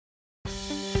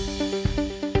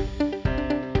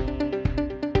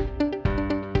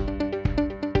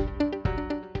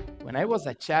When I was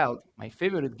a child, my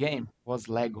favorite game was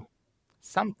Lego.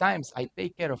 Sometimes I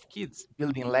take care of kids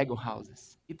building Lego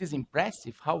houses. It is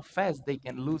impressive how fast they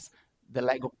can lose the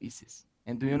Lego pieces.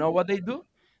 And do you know what they do?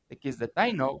 The kids that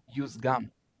I know use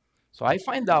gum. So I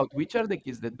find out which are the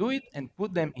kids that do it and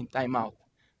put them in timeout.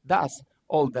 Thus,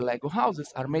 all the Lego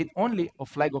houses are made only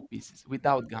of Lego pieces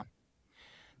without gum.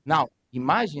 Now,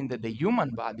 imagine that the human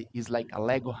body is like a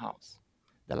Lego house.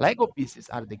 The Lego pieces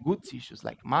are the good tissues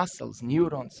like muscles,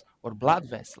 neurons, or blood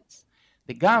vessels.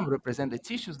 The gum represents the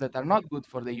tissues that are not good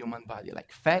for the human body,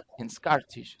 like fat and scar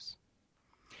tissues.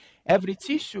 Every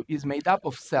tissue is made up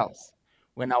of cells.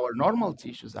 When our normal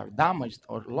tissues are damaged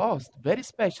or lost, very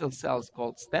special cells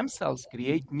called stem cells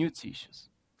create new tissues.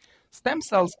 Stem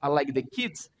cells are like the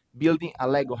kids building a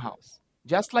Lego house.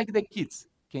 Just like the kids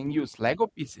can use Lego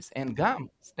pieces and gum,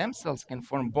 stem cells can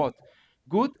form both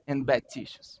good and bad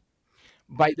tissues.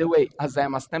 By the way, as I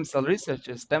am a stem cell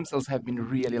researcher, stem cells have been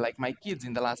really like my kids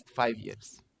in the last 5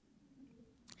 years.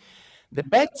 The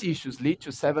bad tissues lead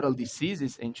to several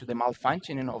diseases and to the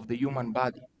malfunctioning of the human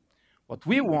body. What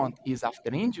we want is,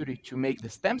 after injury, to make the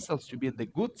stem cells to be the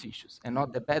good tissues and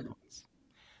not the bad ones.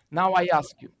 Now I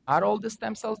ask you, are all the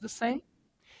stem cells the same?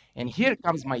 And here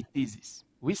comes my thesis.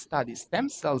 We study stem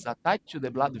cells attached to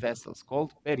the blood vessels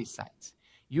called pericytes.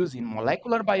 Using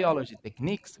molecular biology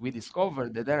techniques, we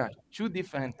discovered that there are two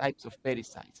different types of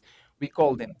pericytes. We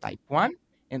call them type 1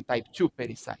 and type 2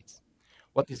 pericytes.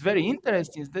 What is very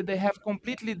interesting is that they have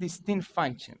completely distinct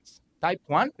functions. Type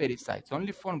 1 pericytes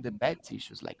only form the bad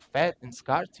tissues like fat and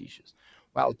scar tissues,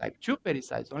 while type 2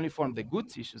 pericytes only form the good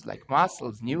tissues like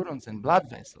muscles, neurons, and blood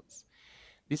vessels.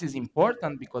 This is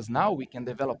important because now we can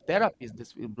develop therapies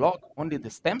that will block only the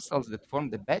stem cells that form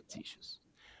the bad tissues.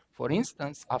 For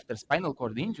instance, after spinal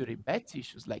cord injury, bad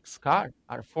tissues like scar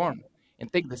are formed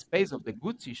and take the space of the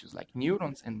good tissues like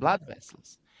neurons and blood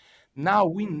vessels. Now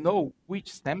we know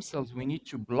which stem cells we need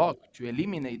to block to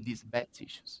eliminate these bad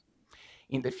tissues.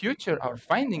 In the future, our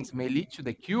findings may lead to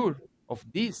the cure of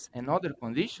these and other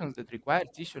conditions that require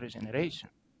tissue regeneration.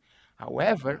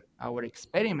 However, our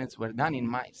experiments were done in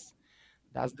mice.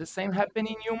 Does the same happen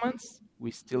in humans?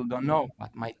 We still don't know,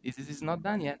 but my thesis is not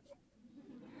done yet.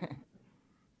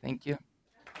 Thank you.